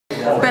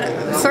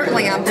But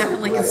certainly I'm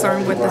definitely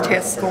concerned with the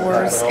test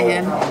scores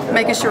and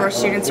making sure our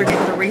students are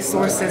getting the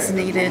resources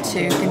needed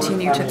to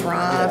continue to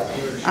thrive,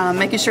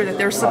 making sure that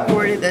they're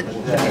supported,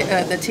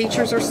 that the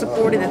teachers are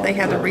supported, that they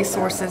have the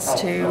resources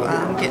to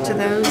get to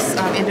those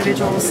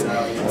individuals.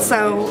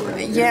 So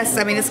yes,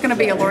 I mean, it's going to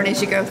be a learn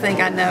as you go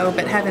thing, I know,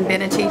 but having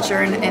been a teacher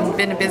and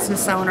been a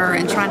business owner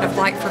and trying to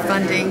fight for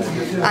funding,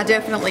 I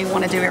definitely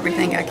want to do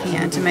everything I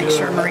can to make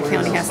sure Maury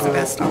County has the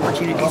best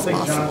opportunities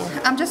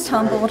possible. I'm just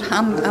humbled.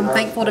 I'm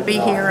thankful to be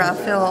here. I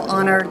feel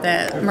honored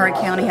that Maury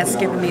County has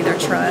given me their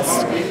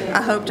trust.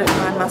 I hope to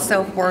find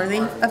myself worthy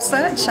of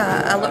such.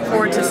 I look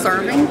forward to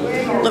serving,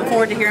 look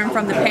forward to hearing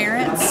from the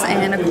parents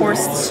and of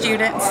course the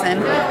students,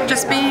 and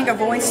just being a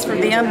voice for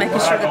them, making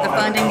sure that the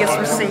funding gets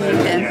received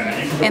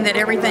and that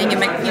everything,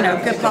 and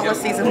good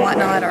policies and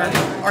whatnot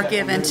are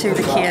given to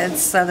the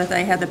kids so that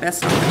they have the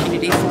best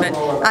opportunities. But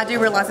I do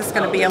realize it's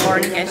going to be a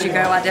learning as you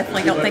go. I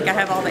definitely don't think I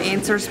have all the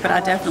answers, but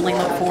I definitely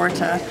look forward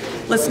to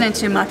listening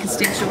to my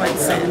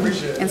constituents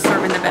and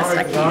serving the best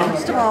I can.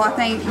 First of all, I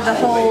think the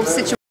whole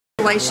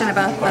situation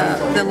about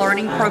the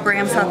learning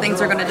programs, how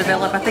things are going to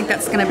develop, I think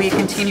that's going to be a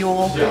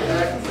continual,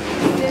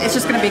 it's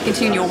just going to be a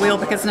continual wheel,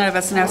 because none of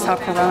us knows how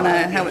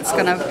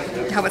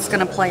how it's going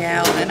to play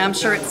out, and I'm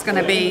sure it's going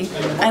to be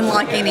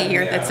unlike any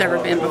year that's ever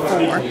been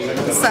before.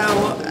 So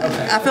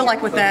I feel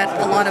like with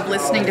that, a lot of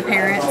listening to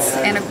parents,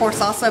 and of course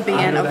also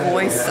being a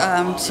voice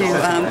to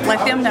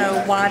let them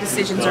know why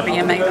decisions are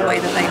being made the way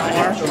that they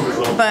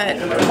are.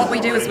 But what we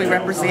do is we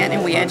represent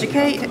and we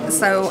educate,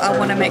 so I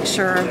want to make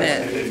sure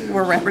that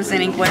we're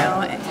representing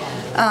well.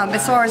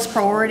 As far as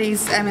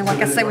priorities, I mean, like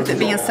I say, with it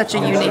being such a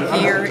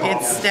unique year,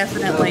 it's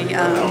definitely,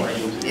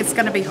 it's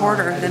going to be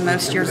harder than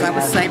most years, I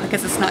would say,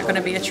 because it's not going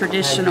to be a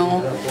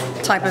traditional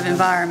type of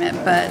environment.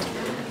 But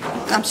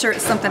I'm sure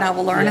it's something I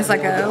will learn as I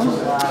go.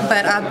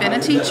 But I've been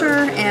a teacher,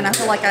 and I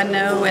feel like I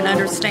know and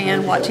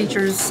understand what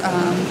teachers,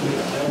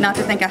 not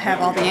to think I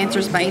have all the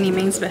answers by any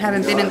means, but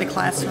having been in the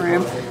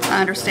classroom, I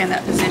understand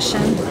that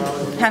position.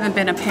 Having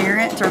been a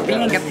parent, or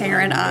being a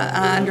parent,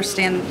 I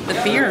understand the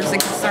fears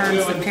and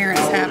concerns that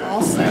parents have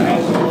also.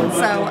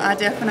 So I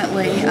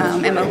definitely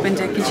am open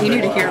to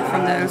continue to hear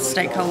from those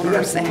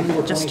stakeholders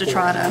and just to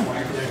try to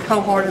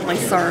wholeheartedly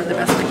serve the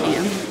best I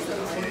can.